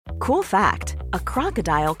Cool fact, a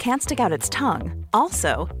crocodile can't stick out its tongue.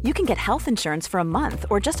 Also, you can get health insurance for a month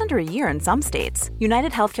or just under a year in some states.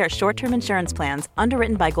 United Healthcare short-term insurance plans,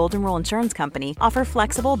 underwritten by Golden Rule Insurance Company, offer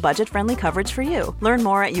flexible, budget-friendly coverage for you. Learn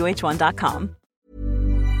more at uh1.com.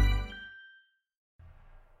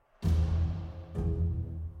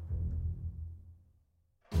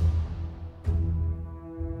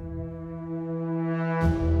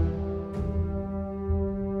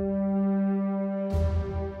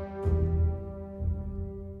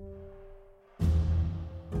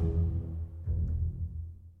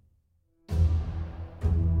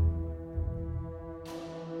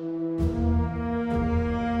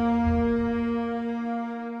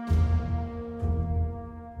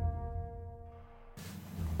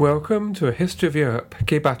 Welcome to A History of Europe,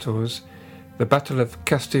 Key Battles, the Battle of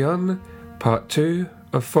Castillon, Part 2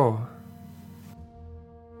 of 4.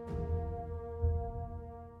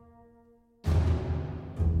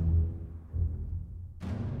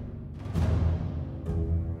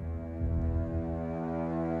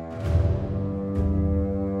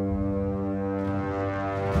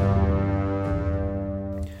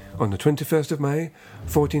 On the 21st of May,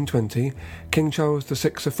 1420, King Charles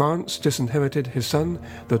VI of France disinherited his son,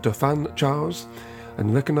 the Dauphin Charles,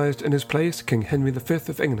 and recognised in his place King Henry V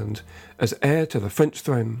of England as heir to the French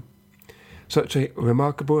throne. Such a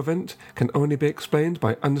remarkable event can only be explained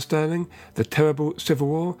by understanding the terrible civil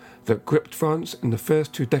war that gripped France in the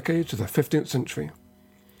first 2 decades of the 15th century.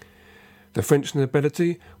 The French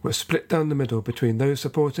nobility were split down the middle between those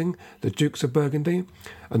supporting the Dukes of Burgundy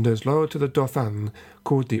and those loyal to the Dauphin,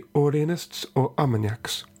 called the Orleanists or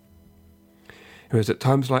Armagnacs. It was at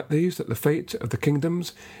times like these that the fate of the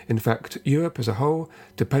kingdoms, in fact Europe as a whole,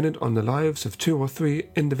 depended on the lives of 2 or 3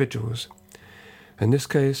 individuals. In this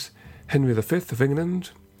case, Henry V of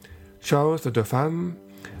England, Charles the Dauphin,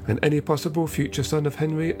 and any possible future son of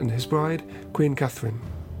Henry and his bride, Queen Catherine.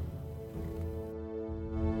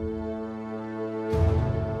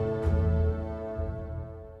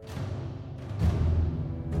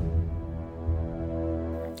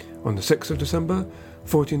 On the 6th of December,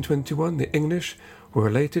 1421, the English were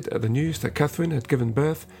elated at the news that Catherine had given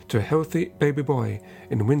birth to a healthy baby boy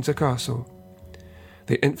in Windsor Castle.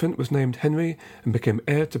 The infant was named Henry and became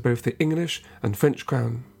heir to both the English and French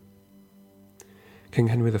crown. King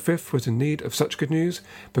Henry V was in need of such good news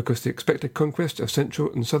because the expected conquest of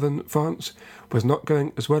central and southern France was not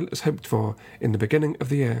going as well as hoped for in the beginning of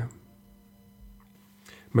the year.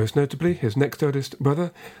 Most notably, his next eldest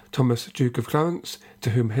brother, Thomas, Duke of Clarence,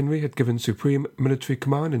 to whom Henry had given supreme military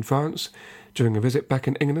command in France during a visit back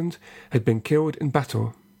in England, had been killed in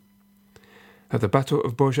battle. At the Battle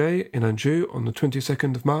of Bourget in Anjou on the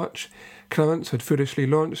 22nd of March, Clarence had foolishly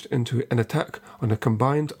launched into an attack on a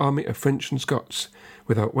combined army of French and Scots,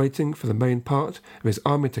 without waiting for the main part of his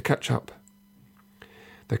army to catch up.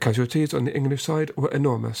 The casualties on the English side were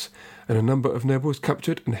enormous, and a number of nobles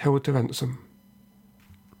captured and held to ransom.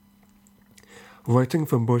 Writing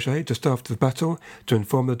from Bourget just after the battle to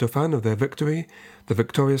inform the Dauphin of their victory, the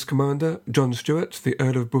victorious commander, John Stuart, the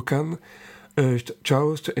Earl of Buchan, urged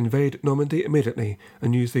Charles to invade Normandy immediately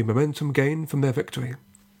and use the momentum gained from their victory.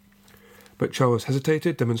 But Charles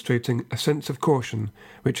hesitated, demonstrating a sense of caution,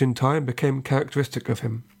 which in time became characteristic of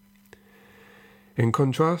him. In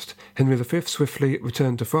contrast, Henry V swiftly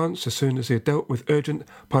returned to France as soon as he had dealt with urgent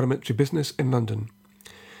parliamentary business in London.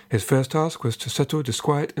 His first task was to settle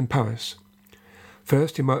disquiet in Paris.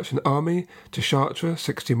 First, he marched an army to Chartres,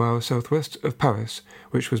 60 miles southwest of Paris,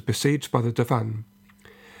 which was besieged by the Dauphin.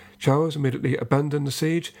 Charles immediately abandoned the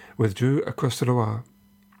siege and withdrew across the Loire.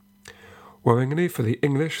 Worryingly for the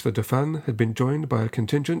English, the Dauphin had been joined by a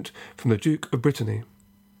contingent from the Duke of Brittany.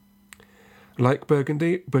 Like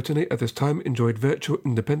Burgundy, Brittany at this time enjoyed virtual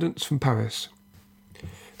independence from Paris.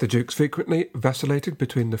 The dukes frequently vacillated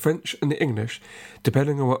between the French and the English,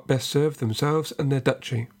 depending on what best served themselves and their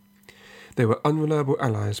duchy. They were unreliable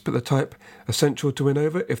allies, but the type essential to win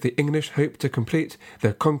over if the English hoped to complete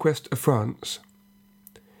their conquest of France.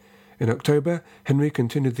 In October, Henry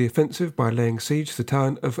continued the offensive by laying siege to the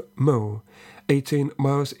town of Meaux, 18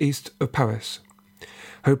 miles east of Paris,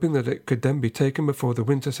 hoping that it could then be taken before the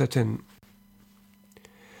winter set in.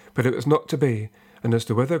 But it was not to be, and as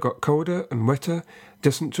the weather got colder and wetter,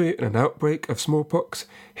 dysentery and an outbreak of smallpox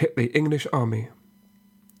hit the English army.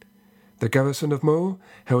 The garrison of Meaux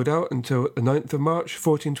held out until the 9th of March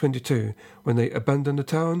 1422, when they abandoned the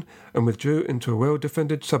town and withdrew into a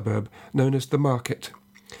well-defended suburb known as the Market.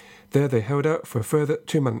 There they held out for a further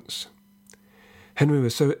 2 months. Henry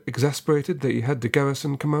was so exasperated that he had the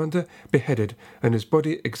garrison commander beheaded and his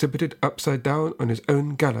body exhibited upside down on his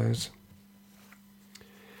own gallows.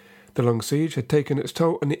 The long siege had taken its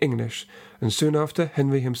toll on the English, and soon after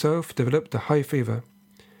Henry himself developed a high fever.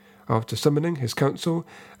 After summoning his council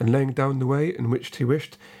and laying down the way in which he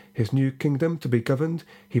wished his new kingdom to be governed,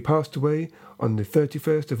 he passed away on the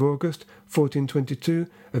 31st of August, 1422,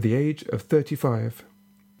 at the age of 35.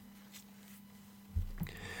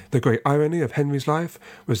 The great irony of Henry's life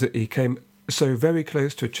was that he came so very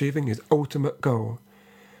close to achieving his ultimate goal.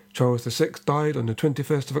 Charles VI died on the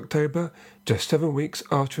 21st of October, just 7 weeks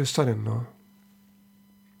after his son-in-law.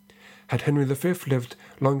 Had Henry V lived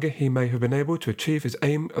longer, he may have been able to achieve his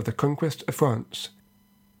aim of the conquest of France.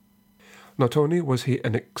 Not only was he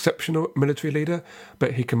an exceptional military leader,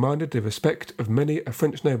 but he commanded the respect of many a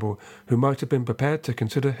French noble who might have been prepared to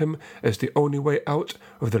consider him as the only way out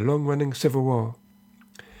of the long-running civil war.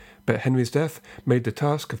 But Henry's death made the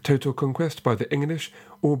task of total conquest by the English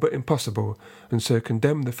all but impossible, and so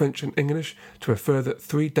condemned the French and English to a further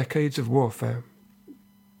 3 decades of warfare.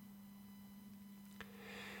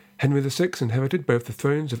 Henry VI inherited both the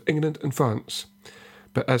thrones of England and France,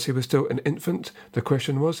 but as he was still an infant, the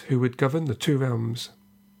question was who would govern the two realms.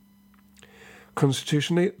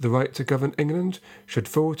 Constitutionally, the right to govern England should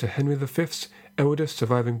fall to Henry V's eldest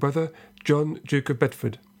surviving brother, John, Duke of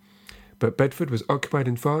Bedford, but Bedford was occupied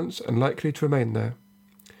in France and likely to remain there.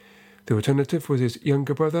 The alternative was his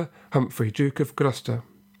younger brother, Humphrey, Duke of Gloucester.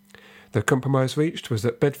 The compromise reached was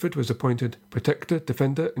that Bedford was appointed Protector,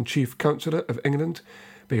 Defender, and Chief Counsellor of England,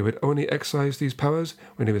 but he would only exercise these powers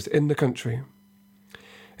when he was in the country.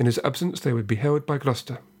 In his absence, they would be held by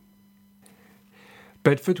Gloucester.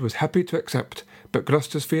 Bedford was happy to accept, but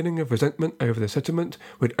Gloucester's feeling of resentment over the settlement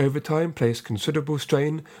would over time place considerable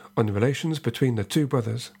strain on the relations between the two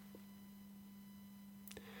brothers.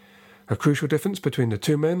 A crucial difference between the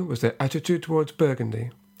two men was their attitude towards Burgundy.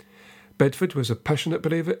 Bedford was a passionate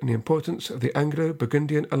believer in the importance of the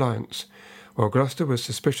Anglo-Burgundian alliance, while Gloucester was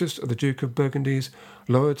suspicious of the Duke of Burgundy's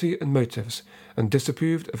loyalty and motives, and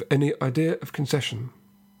disapproved of any idea of concession.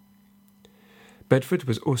 Bedford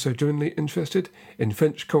was also genuinely interested in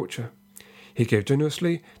French culture. He gave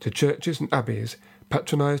generously to churches and abbeys,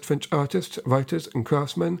 patronised French artists, writers and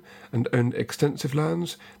craftsmen, and owned extensive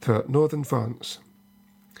lands throughout northern France.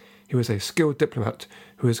 He was a skilled diplomat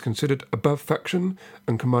who was considered above faction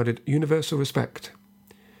and commanded universal respect.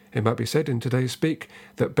 It might be said in today's speak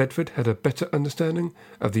that Bedford had a better understanding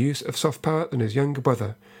of the use of soft power than his younger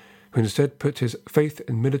brother, who instead put his faith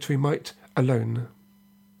in military might alone.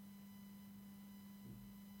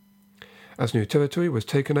 As new territory was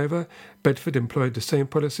taken over, Bedford employed the same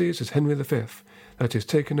policies as Henry V, that is,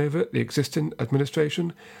 taking over the existing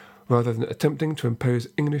administration rather than attempting to impose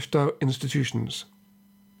English-style institutions.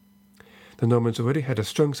 The Normans already had a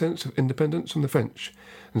strong sense of independence from the French,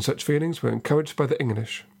 and such feelings were encouraged by the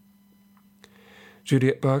English.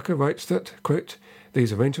 Juliet Barker writes that, quote,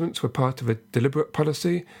 "These arrangements were part of a deliberate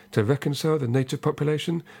policy to reconcile the native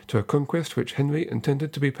population to a conquest which Henry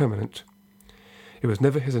intended to be permanent. It was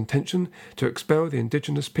never his intention to expel the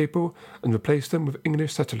indigenous people and replace them with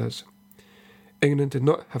English settlers. England did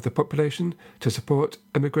not have the population to support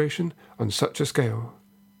emigration on such a scale."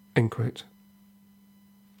 End quote.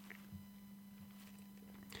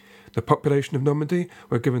 The population of Normandy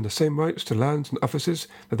were given the same rights to lands and offices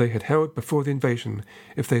that they had held before the invasion,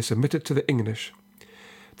 if they submitted to the English.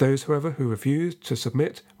 Those, however, who refused to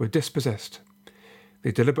submit were dispossessed.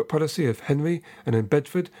 The deliberate policy of Henry and in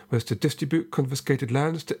Bedford was to distribute confiscated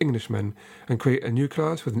lands to Englishmen and create a new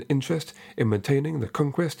class with an interest in maintaining the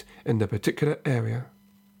conquest in the particular area.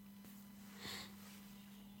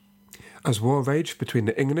 As war raged between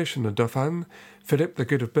the English and the Dauphin, Philip the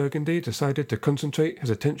Good of Burgundy decided to concentrate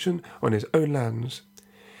his attention on his own lands.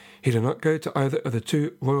 He did not go to either of the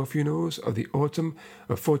 2 royal funerals of the autumn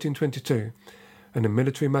of 1422, and in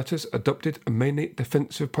military matters adopted a mainly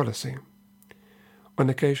defensive policy. On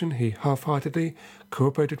occasion he half-heartedly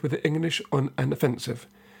cooperated with the English on an offensive,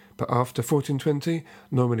 but after 1420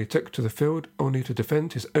 normally took to the field only to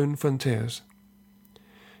defend his own frontiers.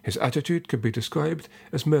 His attitude could be described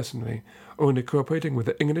as mercenary, only cooperating with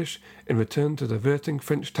the English in return to diverting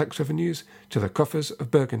French tax revenues to the coffers of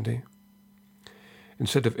Burgundy.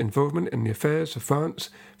 Instead of involvement in the affairs of France,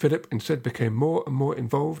 Philip instead became more and more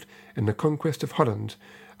involved in the conquest of Holland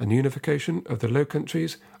and the unification of the Low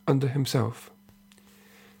Countries under himself.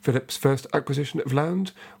 Philip's first acquisition of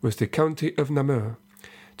land was the county of Namur,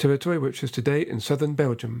 territory which is today in southern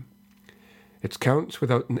Belgium. Its counts,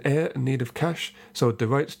 without an heir in need of cash, sold the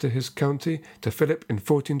rights to his county to Philip in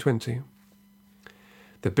 1420.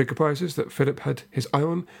 The bigger prizes that Philip had his eye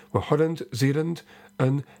on were Holland, Zeeland,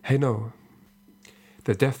 and Hainaut.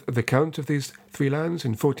 The death of the Count of these three lands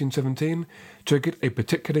in 1417 triggered a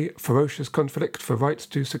particularly ferocious conflict for rights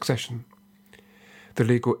to succession. The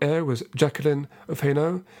legal heir was Jacqueline of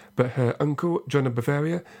Hainaut, but her uncle John of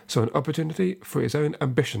Bavaria saw an opportunity for his own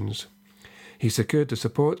ambitions. He secured the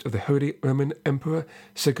support of the Holy Roman Emperor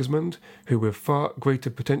Sigismund, who with far greater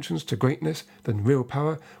pretensions to greatness than real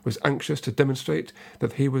power was anxious to demonstrate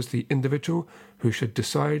that he was the individual who should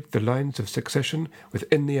decide the lines of succession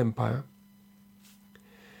within the empire.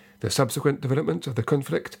 The subsequent developments of the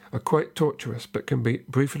conflict are quite tortuous, but can be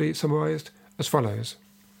briefly summarized as follows.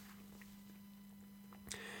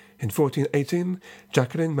 In 1418,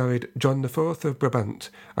 Jacqueline married John IV of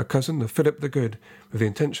Brabant, a cousin of Philip the Good, with the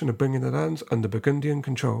intention of bringing the lands under Burgundian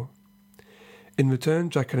control. In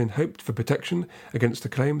return, Jacqueline hoped for protection against the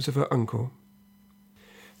claims of her uncle.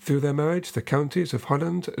 Through their marriage, the counties of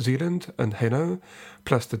Holland, Zeeland, and Hainaut,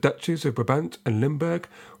 plus the duchies of Brabant and Limburg,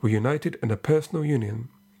 were united in a personal union.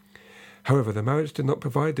 However, the marriage did not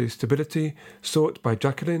provide the stability sought by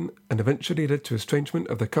Jacqueline and eventually led to estrangement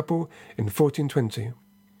of the couple in 1420.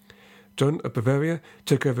 John of Bavaria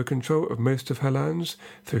took over control of most of her lands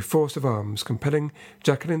through force of arms, compelling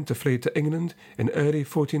Jacqueline to flee to England in early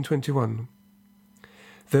 1421.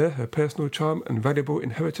 There, her personal charm and valuable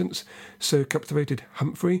inheritance so captivated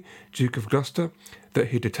Humphrey, Duke of Gloucester, that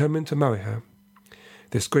he determined to marry her.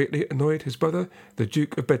 This greatly annoyed his brother, the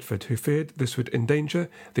Duke of Bedford, who feared this would endanger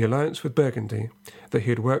the alliance with Burgundy that he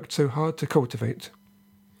had worked so hard to cultivate.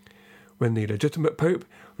 When the legitimate pope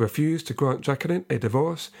refused to grant Jacqueline a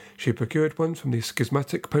divorce, she procured one from the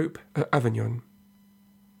schismatic pope at Avignon.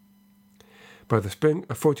 By the spring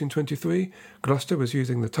of 1423, Gloucester was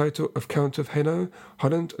using the title of Count of Hainaut,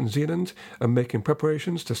 Holland and Zeeland, and making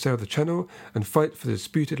preparations to sail the Channel and fight for the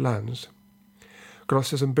disputed lands.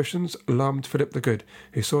 Gloucester's ambitions alarmed Philip the Good,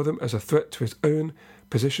 who saw them as a threat to his own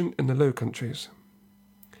position in the Low Countries.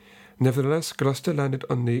 Nevertheless, Gloucester landed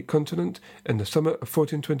on the continent in the summer of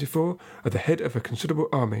 1424 at the head of a considerable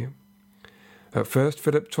army. At first,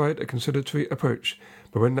 Philip tried a conciliatory approach,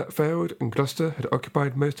 but when that failed and Gloucester had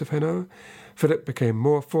occupied most of Hainaut, Philip became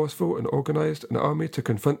more forceful and organized an army to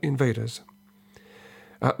confront the invaders.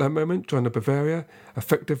 At that moment, John of Bavaria,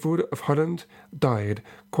 effective ruler of Holland, died,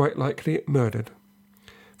 quite likely murdered.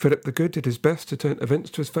 Philip the Good did his best to turn events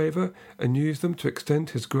to his favour and use them to extend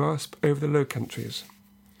his grasp over the Low Countries.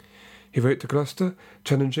 He wrote to Gloucester,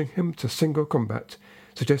 challenging him to single combat,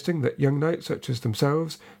 suggesting that young knights such as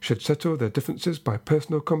themselves should settle their differences by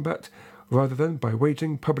personal combat rather than by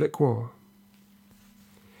waging public war.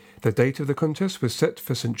 The date of the contest was set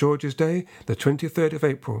for St. George's Day, the 23rd of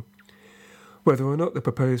April. Whether or not the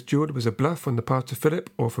proposed duel was a bluff on the part of Philip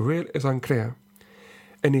or for real is unclear.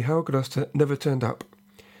 Anyhow, Gloucester never turned up.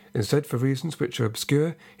 Instead, for reasons which are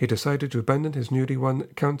obscure, he decided to abandon his newly won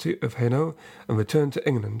county of Hainaut and return to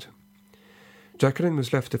England. Jacqueline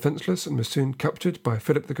was left defenceless and was soon captured by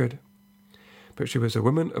Philip the Good. But she was a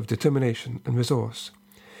woman of determination and resource.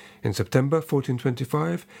 In September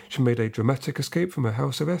 1425, she made a dramatic escape from her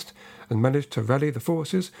house arrest and managed to rally the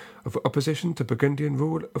forces of opposition to Burgundian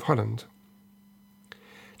rule of Holland.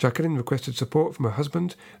 Jacqueline requested support from her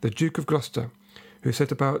husband, the Duke of Gloucester, who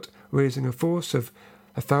set about raising a force of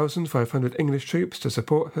 1,500 English troops to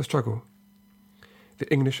support her struggle.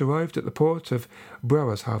 The English arrived at the port of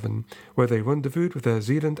Brouwershaven, where they rendezvoused with their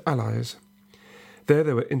Zeeland allies. There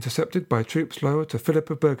they were intercepted by troops loyal to Philip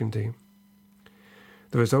of Burgundy.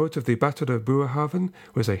 The result of the Battle of Brouwershaven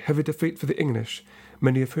was a heavy defeat for the English,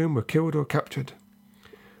 many of whom were killed or captured.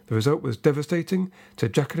 The result was devastating to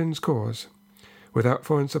Jacqueline's cause. Without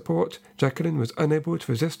foreign support, Jacqueline was unable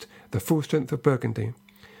to resist the full strength of Burgundy,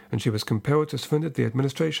 and she was compelled to surrender the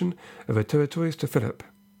administration of her territories to Philip.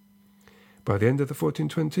 By the end of the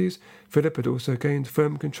 1420s, Philip had also gained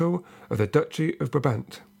firm control of the Duchy of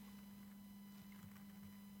Brabant.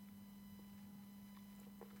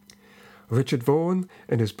 Richard Vaughan,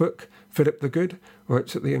 in his book Philip the Good,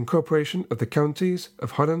 writes that the incorporation of the counties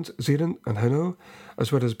of Holland, Zeeland, and Hainaut,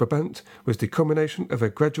 as well as Brabant, was the culmination of a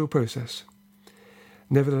gradual process.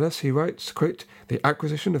 Nevertheless, he writes, quote, "The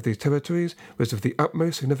acquisition of these territories was of the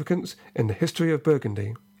utmost significance in the history of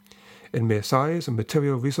Burgundy. In mere size and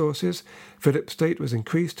material resources, Philip's state was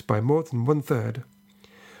increased by more than 1/3.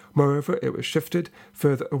 Moreover, it was shifted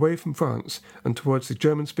further away from France and towards the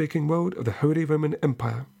German-speaking world of the Holy Roman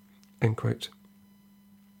Empire." End quote.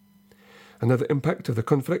 Another impact of the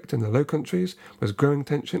conflict in the Low Countries was growing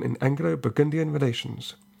tension in Anglo-Burgundian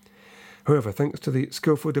relations. However, thanks to the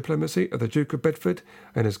skillful diplomacy of the Duke of Bedford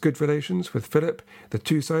and his good relations with Philip, the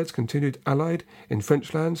two sides continued allied in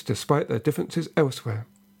French lands despite their differences elsewhere.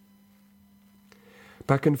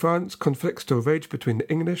 Back in France, conflicts still raged between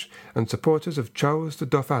the English and supporters of Charles the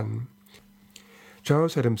Dauphin.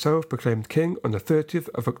 Charles had himself proclaimed king on the 30th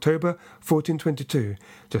of October 1422,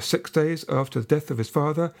 just 6 days after the death of his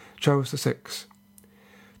father, Charles VI.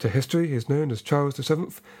 To history he is known as Charles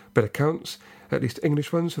VII, but accounts, at least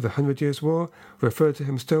English ones for the 100 Years' War, refer to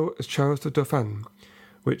him still as Charles the Dauphin,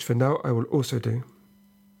 which for now I will also do.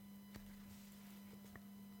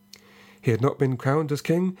 He had not been crowned as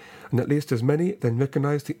king, and at least as many then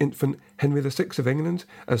recognised the infant Henry VI of England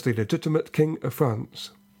as the legitimate king of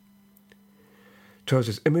France.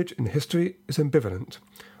 Charles's image in history is ambivalent.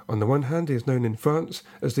 On the one hand, he is known in France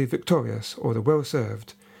as the victorious, or the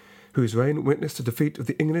well-served, whose reign witnessed the defeat of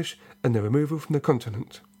the English and their removal from the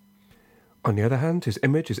continent. On the other hand, his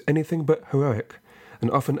image is anything but heroic,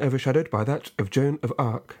 and often overshadowed by that of Joan of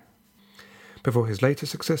Arc. Before his later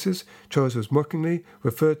successes, Charles was mockingly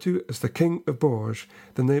referred to as the King of Bourges,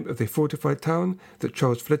 the name of the fortified town that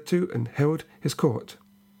Charles fled to and held his court.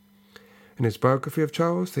 In his biography of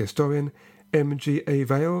Charles, the historian M.G.A.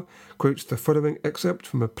 Vale quotes the following excerpt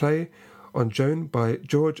from a play on Joan by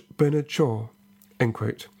George Bernard Shaw, end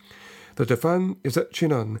quote. "The Dauphin is at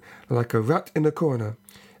Chinon, like a rat in a corner,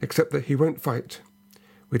 except that he won't fight.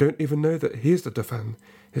 We don't even know that he is the Dauphin.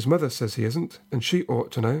 His mother says he isn't, and she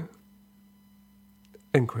ought to know."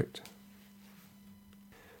 End quote.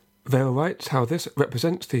 Vale writes how this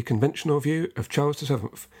represents the conventional view of Charles VII,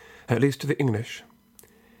 at least to the English.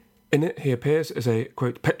 In it he appears as a,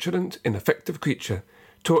 quote, petulant, ineffective creature,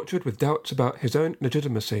 tortured with doubts about his own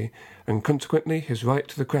legitimacy and consequently his right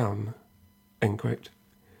to the crown. End quote.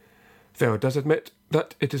 Vale does admit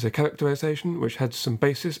that it is a characterization which has some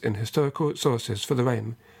basis in historical sources for the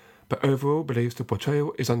reign, but overall believes the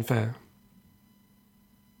portrayal is unfair.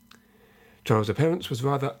 Charles' appearance was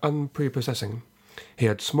rather unprepossessing. He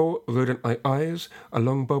had small, rodent-like eyes, a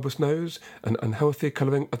long bulbous nose, and unhealthy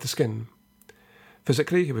colouring of the skin.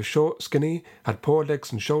 Physically, he was short, skinny, had poor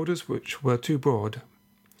legs and shoulders which were too broad.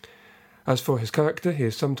 As for his character, he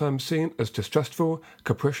is sometimes seen as distrustful,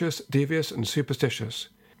 capricious, devious, and superstitious.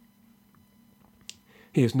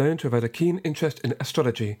 He is known to have had a keen interest in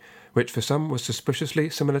astrology, which for some was suspiciously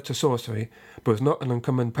similar to sorcery, but was not an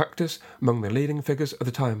uncommon practice among the leading figures of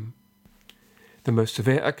the time. The most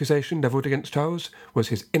severe accusation levelled against Charles was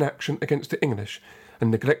his inaction against the English, and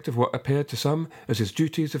neglect of what appeared to some as his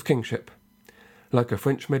duties of kingship. Like a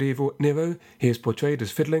French medieval Nero, he is portrayed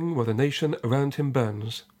as fiddling while the nation around him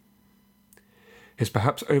burns. His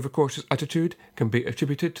perhaps overcautious attitude can be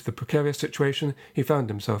attributed to the precarious situation he found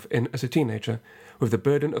himself in as a teenager, with the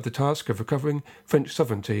burden of the task of recovering French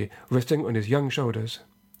sovereignty resting on his young shoulders.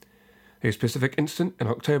 A specific incident in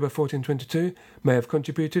October 1422 may have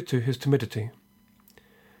contributed to his timidity.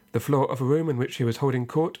 The floor of a room in which he was holding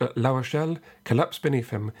court at La Rochelle collapsed beneath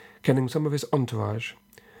him, killing some of his entourage.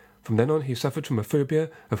 From then on he suffered from a phobia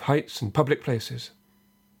of heights and public places.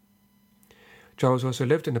 Charles also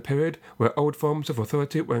lived in a period where old forms of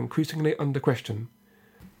authority were increasingly under question.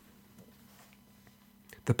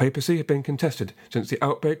 The papacy had been contested since the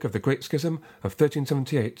outbreak of the Great Schism of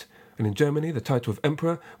 1378, and in Germany the title of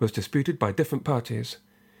emperor was disputed by different parties.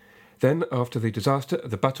 Then, after the disaster of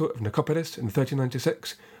the Battle of Nicopolis in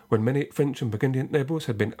 1396, when many French and Burgundian nobles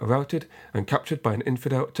had been routed and captured by an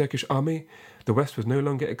infidel Turkish army, the West was no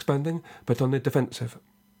longer expanding, but on the defensive.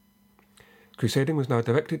 Crusading was now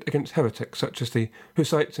directed against heretics such as the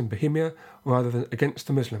Hussites in Bohemia, rather than against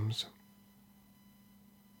the Muslims.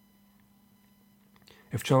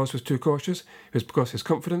 If Charles was too cautious, it was because his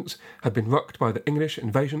confidence had been rocked by the English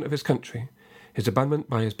invasion of his country, his abandonment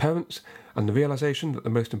by his parents, and the realization that the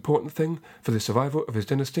most important thing for the survival of his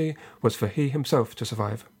dynasty was for he himself to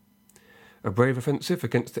survive. A brave offensive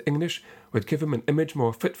against the English would give him an image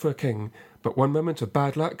more fit for a king, but one moment of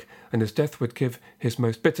bad luck, and his death would give his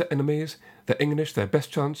most bitter enemies, the English, their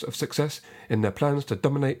best chance of success in their plans to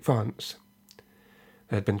dominate France.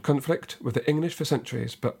 There had been conflict with the English for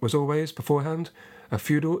centuries, but was always, beforehand, a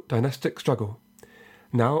feudal dynastic struggle.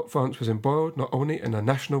 Now France was embroiled not only in a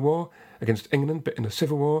national war against England, but in a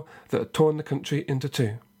civil war that had torn the country into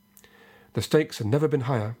two. The stakes had never been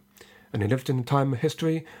higher, and he lived in a time of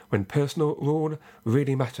history when personal rule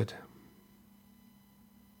really mattered.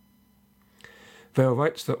 Vale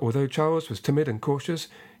writes that although Charles was timid and cautious,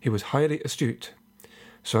 he was highly astute.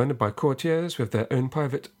 Surrounded by courtiers with their own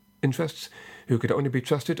private interests, who could only be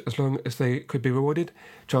trusted as long as they could be rewarded,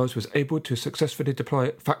 Charles was able to successfully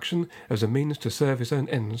deploy faction as a means to serve his own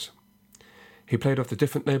ends. He played off the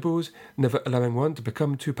different nobles, never allowing one to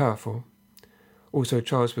become too powerful. Also,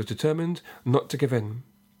 Charles was determined not to give in.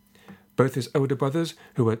 Both his elder brothers,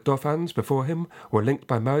 who were Dauphins before him, were linked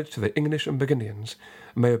by marriage to the English and Burgundians,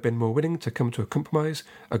 and may have been more willing to come to a compromise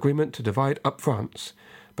agreement to divide up France,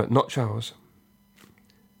 but not Charles.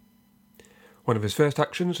 One of his first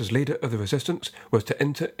actions as leader of the resistance was to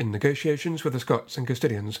enter in negotiations with the Scots and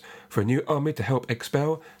Castilians for a new army to help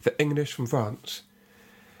expel the English from France.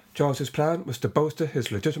 Charles's plan was to bolster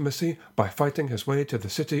his legitimacy by fighting his way to the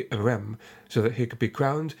city of Rheims so that he could be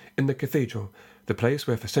crowned in the cathedral, the place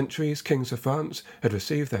where for centuries kings of France had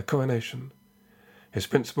received their coronation. His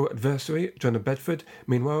principal adversary, John of Bedford,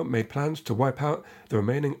 meanwhile made plans to wipe out the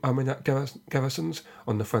remaining Armagnac garrisons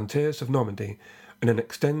on the frontiers of Normandy, and then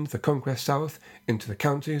extend the conquest south into the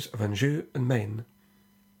counties of Anjou and Maine.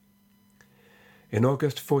 In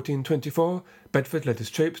August 1424, Bedford led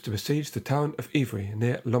his troops to besiege the town of Ivry,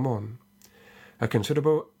 near Le Mans. A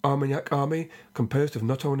considerable Armagnac army, composed of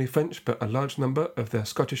not only French but a large number of their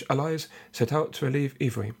Scottish allies, set out to relieve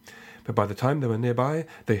Ivry, but by the time they were nearby,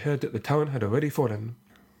 they heard that the town had already fallen.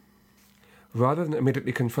 Rather than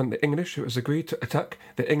immediately confront the English, it was agreed to attack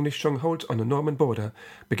the English strongholds on the Norman border,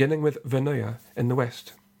 beginning with Verneuil in the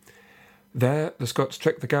west. There, the Scots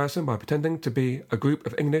tricked the garrison by pretending to be a group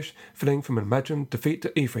of English fleeing from an imagined defeat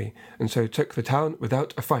at Ivry, and so took the town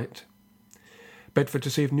without a fight. Bedford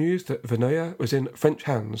received news that Verneuil was in French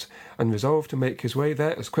hands, and resolved to make his way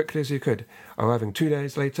there as quickly as he could, arriving 2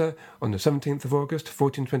 days later on the 17th of August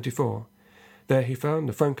 1424. There he found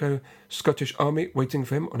the Franco-Scottish army waiting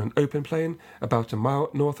for him on an open plain about a mile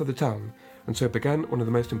north of the town, and so began one of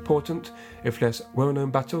the most important, if less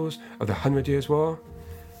well-known battles of the 100 Years' War,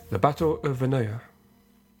 the Battle of Verneuil.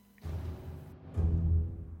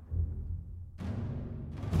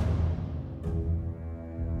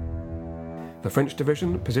 The French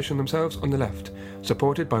division positioned themselves on the left,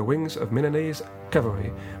 supported by wings of Milanese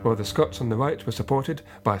cavalry, while the Scots on the right were supported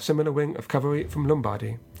by a similar wing of cavalry from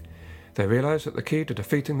Lombardy. They realised that the key to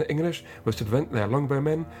defeating the English was to prevent their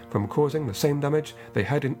longbowmen from causing the same damage they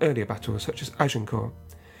had in earlier battles, such as Agincourt.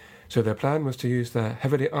 So their plan was to use their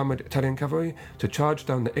heavily armoured Italian cavalry to charge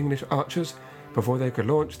down the English archers before they could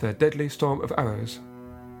launch their deadly storm of arrows.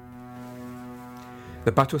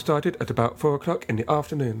 The battle started at about 4 o'clock in the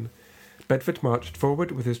afternoon. Bedford marched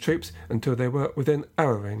forward with his troops until they were within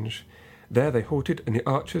arrow range. There they halted, and the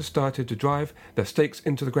archers started to drive their stakes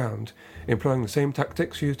into the ground, employing the same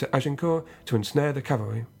tactics used at Agincourt to ensnare the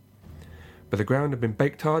cavalry. But the ground had been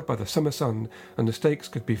baked hard by the summer sun, and the stakes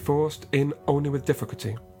could be forced in only with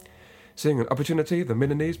difficulty. Seeing an opportunity, the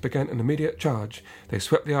Milanese began an immediate charge. They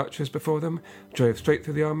swept the archers before them, drove straight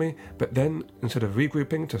through the army, but then, instead of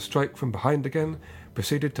regrouping to strike from behind again,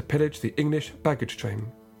 proceeded to pillage the English baggage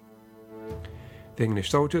train. The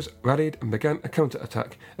English soldiers rallied and began a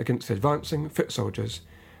counter-attack against the advancing foot soldiers.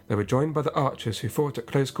 They were joined by the archers, who fought at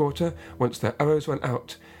close quarter once their arrows ran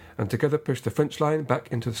out, and together pushed the French line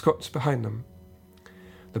back into the Scots behind them.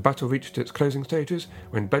 The battle reached its closing stages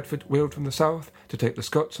when Bedford wheeled from the south to take the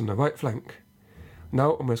Scots on the right flank.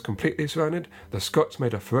 Now almost completely surrounded, the Scots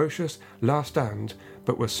made a ferocious last stand,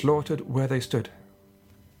 but were slaughtered where they stood.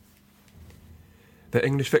 The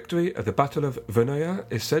English victory at the Battle of Verneuil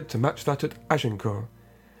is said to match that at Agincourt.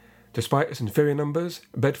 Despite its inferior numbers,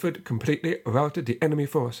 Bedford completely routed the enemy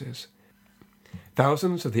forces.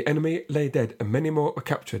 Thousands of the enemy lay dead and many more were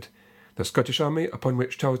captured. The Scottish army, upon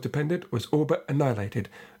which Charles depended, was all but annihilated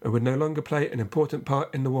and would no longer play an important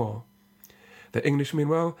part in the war. The English,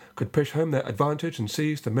 meanwhile, could push home their advantage and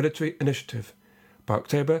seize the military initiative. By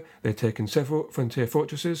October, they had taken several frontier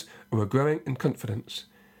fortresses and were growing in confidence.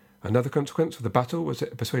 Another consequence of the battle was that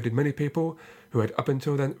it persuaded many people who had up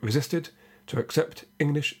until then resisted to accept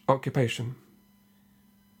English occupation.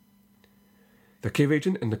 The key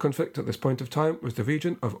region in the conflict at this point of time was the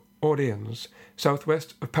region of Orleans,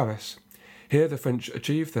 southwest of Paris. Here the French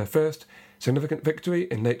achieved their first significant victory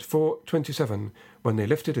in late 427, when they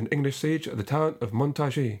lifted an English siege at the town of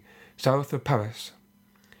Montargis, south of Paris.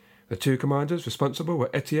 The two commanders responsible were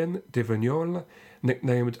Etienne de Vignoles,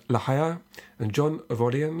 nicknamed La Haya, and John of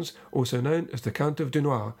Orleans, also known as the Count of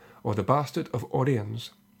Dunois, or the Bastard of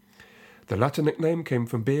Orleans. The latter nickname came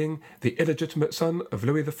from being the illegitimate son of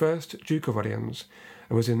Louis I, Duke of Orleans,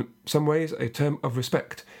 and was in some ways a term of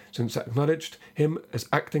respect, since it acknowledged him as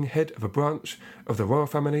acting head of a branch of the royal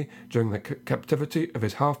family during the captivity of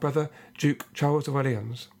his half-brother, Duke Charles of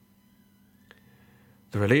Orleans.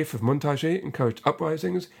 The relief of Montargis encouraged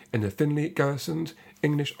uprisings in the thinly garrisoned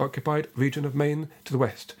English-occupied region of Maine to the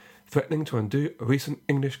west, threatening to undo recent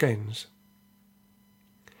English gains.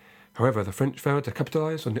 However, the French failed to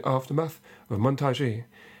capitalise on the aftermath of Montargis,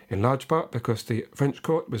 in large part because the French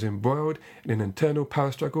court was embroiled in an internal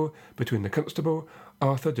power struggle between the constable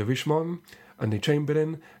Arthur de Richemont and the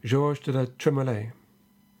Chamberlain Georges de la Tremouille.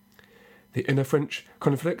 The inner French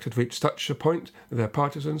conflict had reached such a point that their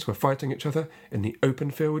partisans were fighting each other in the open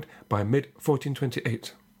field by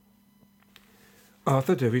mid-1428.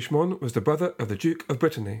 Arthur de Richemont was the brother of the Duke of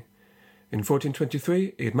Brittany. In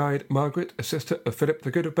 1423 he had married Margaret, a sister of Philip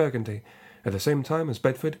the Good of Burgundy, at the same time as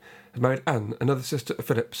Bedford had married Anne, another sister of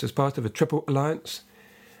Philip's, as part of a triple alliance,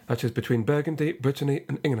 that is, between Burgundy, Brittany,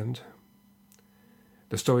 and England.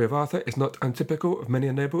 The story of Arthur is not untypical of many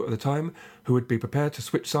a noble of the time who would be prepared to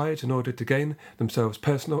switch sides in order to gain themselves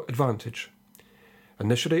personal advantage.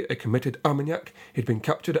 Initially a committed Armagnac, he had been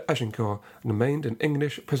captured at Agincourt and remained an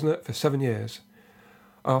English prisoner for 7 years.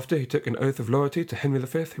 After he took an oath of loyalty to Henry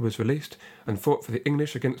V, he was released and fought for the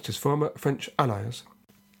English against his former French allies.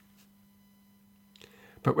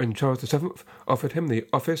 But when Charles VII offered him the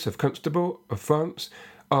office of Constable of France,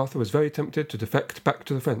 Arthur was very tempted to defect back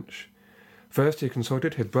to the French. First he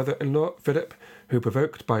consulted his brother-in-law Philip, who,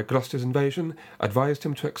 provoked by Gloucester's invasion, advised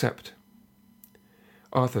him to accept.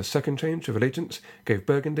 Arthur's second change of allegiance gave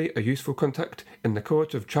Burgundy a useful contact in the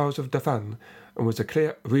court of Charles of Dauphin, and was a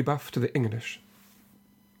clear rebuff to the English.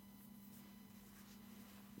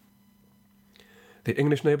 The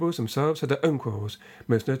English nobles themselves had their own quarrels,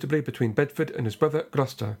 most notably between Bedford and his brother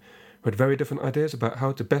Gloucester, who had very different ideas about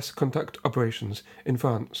how to best conduct operations in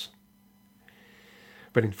France.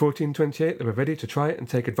 But in 1428 they were ready to try and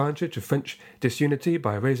take advantage of French disunity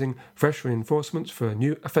by raising fresh reinforcements for a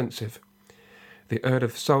new offensive. The Earl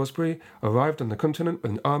of Salisbury arrived on the continent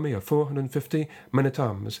with an army of 450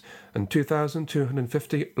 men-at-arms and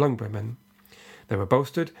 2,250 longbowmen. They were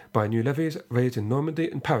bolstered by new levies raised in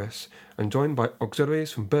Normandy and Paris, and joined by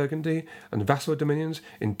auxiliaries from Burgundy and vassal dominions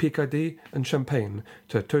in Picardy and Champagne,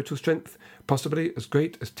 to a total strength possibly as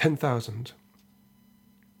great as 10,000.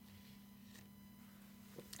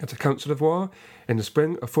 At a council of war in the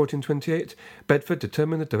spring of 1428, Bedford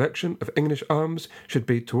determined the direction of English arms should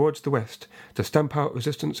be towards the west, to stamp out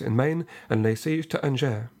resistance in Maine and lay siege to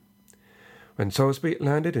Angers. When Salisbury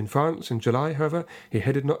landed in France in July, however, he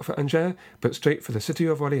headed not for Angers, but straight for the city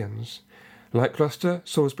of Orleans. Like Gloucester,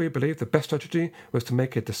 Salisbury believed the best strategy was to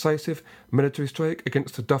make a decisive military strike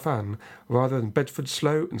against the Dauphin, rather than Bedford's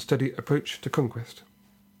slow and steady approach to conquest.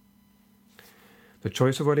 The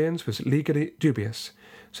choice of Orleans was legally dubious.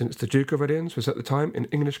 Since the Duke of Orleans was at the time in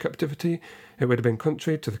English captivity, it would have been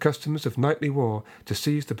contrary to the customs of knightly war to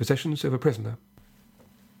seize the possessions of a prisoner.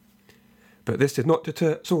 But this did not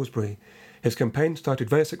deter Salisbury. His campaign started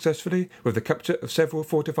very successfully with the capture of several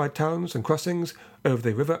fortified towns and crossings over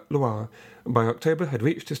the River Loire, and by October had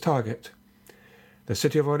reached his target. The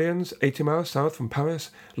city of Orleans, 80 miles south from Paris,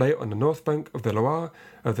 lay on the north bank of the Loire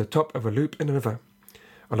at the top of a loop in the river.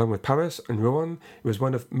 Along with Paris and Rouen, it was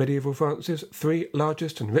one of medieval France's 3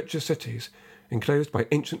 largest and richest cities, enclosed by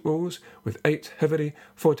ancient walls with 8 heavily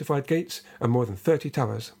fortified gates and more than 30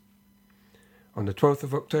 towers. On the 12th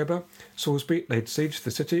of October, Salisbury laid siege to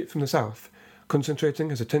the city from the south, concentrating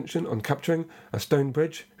his attention on capturing a stone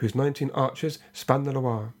bridge whose 19 arches span the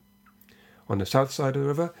Loire. On the south side of the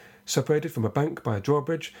river, separated from a bank by a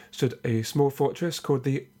drawbridge, stood a small fortress called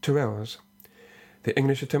the Tourelles. The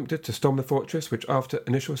English attempted to storm the fortress, which, after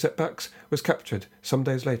initial setbacks, was captured some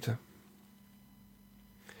days later.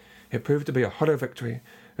 It proved to be a hollow victory.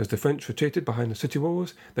 As the French retreated behind the city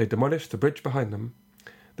walls, they demolished the bridge behind them.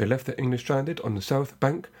 They left the English stranded on the south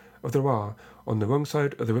bank of the Loire, on the wrong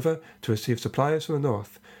side of the river, to receive supplies from the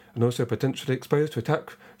north, and also potentially exposed to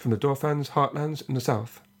attack from the Dauphin's heartlands in the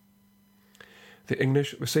south. The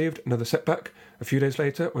English received another setback a few days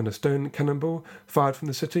later when a stone cannonball fired from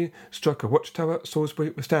the city struck a watchtower Salisbury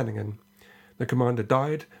was standing in. The commander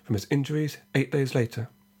died from his injuries 8 days later.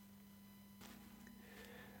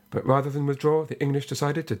 But rather than withdraw, the English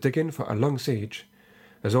decided to dig in for a long siege.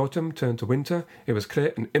 As autumn turned to winter, it was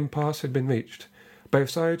clear an impasse had been reached. Both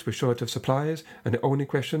sides were short of supplies, and the only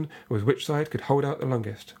question was which side could hold out the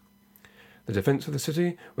longest. The defence of the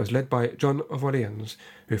city was led by John of Orleans,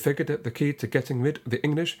 who figured that the key to getting rid of the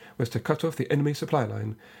English was to cut off the enemy supply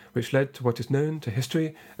line, which led to what is known to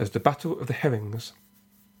history as the Battle of the Herrings.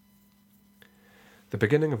 The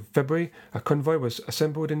beginning of February, a convoy was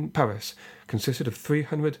assembled in Paris, consisted of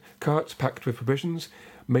 300 carts packed with provisions,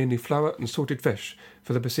 mainly flour and salted fish,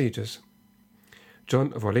 for the besiegers.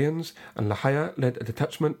 John of Orleans and La Hire led a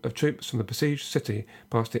detachment of troops from the besieged city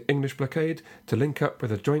past the English blockade to link up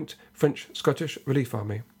with a joint French-Scottish relief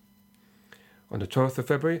army. On the 12th of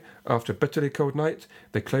February, after a bitterly cold night,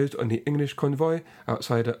 they closed on the English convoy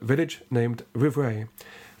outside a village named Rouvray,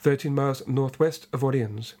 13 miles northwest of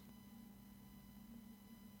Orleans.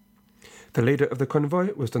 The leader of the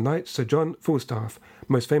convoy was the knight Sir John Falstaff,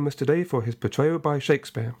 most famous today for his portrayal by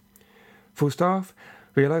Shakespeare. Falstaff,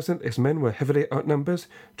 realizing that his men were heavily outnumbered,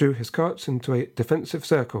 drew his Scots into a defensive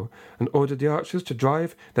circle and ordered the archers to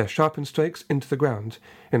drive their sharpened stakes into the ground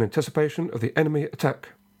in anticipation of the enemy attack.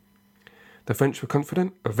 The French were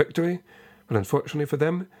confident of victory, but unfortunately for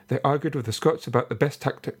them, they argued with the Scots about the best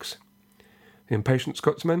tactics. The impatient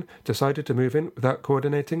Scotsmen decided to move in without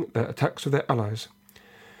coordinating their attacks with their allies.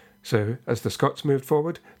 So, as the Scots moved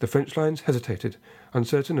forward, the French lines hesitated,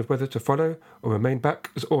 uncertain of whether to follow or remain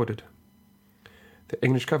back as ordered. The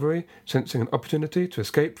English cavalry, sensing an opportunity to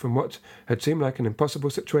escape from what had seemed like an impossible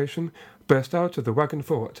situation, burst out of the wagon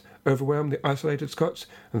fort, overwhelmed the isolated Scots,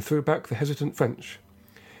 and threw back the hesitant French.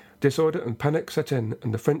 Disorder and panic set in,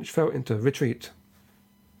 and the French fell into retreat.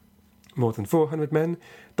 More than 400 men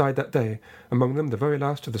died that day, among them the very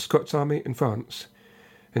last of the Scots army in France.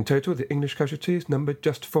 In total, the English casualties numbered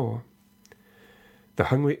just 4. The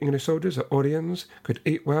hungry English soldiers at Orleans could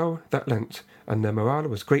eat well that Lent, and their morale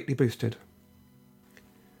was greatly boosted.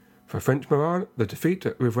 For French morale, the defeat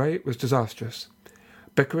at Rouvray was disastrous.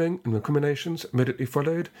 Bickering and recriminations immediately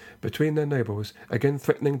followed between their nobles, again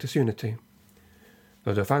threatening disunity.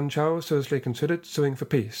 The Dauphin Charles seriously considered suing for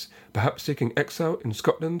peace, perhaps seeking exile in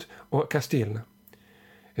Scotland or Castile.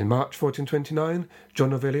 In March 1429,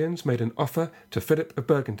 John of Orleans made an offer to Philip of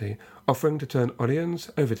Burgundy, offering to turn Orleans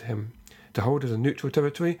over to him, to hold as a neutral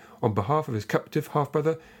territory on behalf of his captive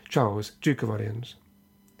half-brother Charles, Duke of Orleans.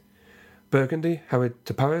 Burgundy hurried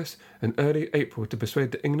to Paris in early April to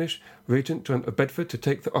persuade the English regent John of Bedford to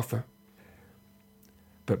take the offer.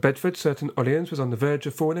 But Bedford, certain Orleans was on the verge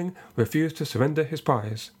of falling, refused to surrender his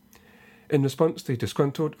prize. In response, the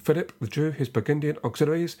disgruntled Philip withdrew his Burgundian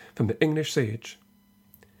auxiliaries from the English siege.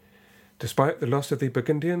 Despite the loss of the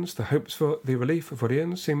Burgundians, the hopes for the relief of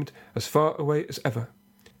Orleans seemed as far away as ever.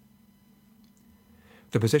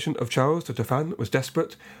 The position of Charles the Dauphin was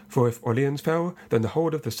desperate, for if Orleans fell, then the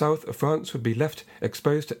whole of the south of France would be left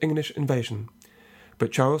exposed to English invasion.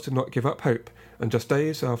 But Charles did not give up hope, and just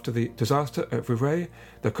days after the disaster at Rouvray,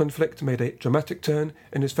 the conflict made a dramatic turn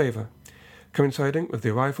in his favour, coinciding with the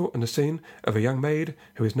arrival on the scene of a young maid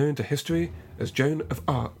who is known to history as Joan of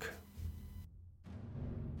Arc.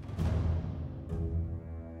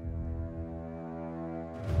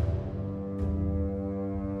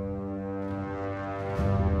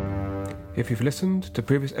 If you've listened to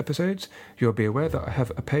previous episodes, you'll be aware that I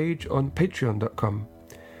have a page on patreon.com,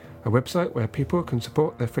 a website where people can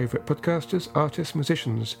support their favourite podcasters, artists,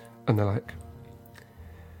 musicians, and the like.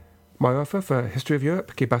 My offer for History of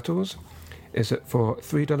Europe Key Battles is that for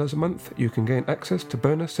 $3 a month you can gain access to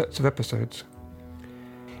bonus sets of episodes.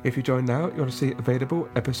 If you join now, you'll see available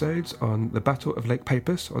episodes on the Battle of Lake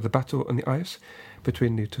Peipus, or the Battle on the Ice,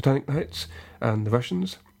 between the Teutonic Knights and the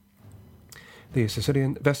Russians, the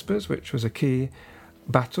Sicilian Vespers, which was a key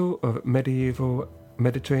battle of medieval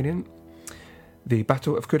Mediterranean, the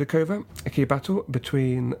Battle of Kudakova, a key battle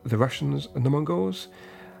between the Russians and the Mongols,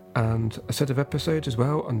 and a set of episodes as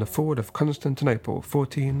well on the fall of Constantinople,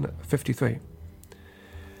 1453.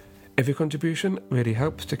 Every contribution really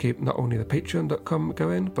helps to keep not only the patreon.com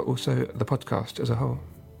going, but also the podcast as a whole.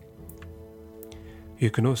 You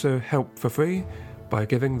can also help for free by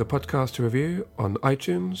giving the podcast a review on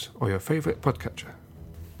iTunes or your favourite podcatcher.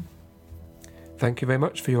 Thank you very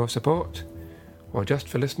much for your support, or just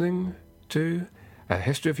for listening to A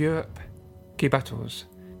History of Europe Key Battles.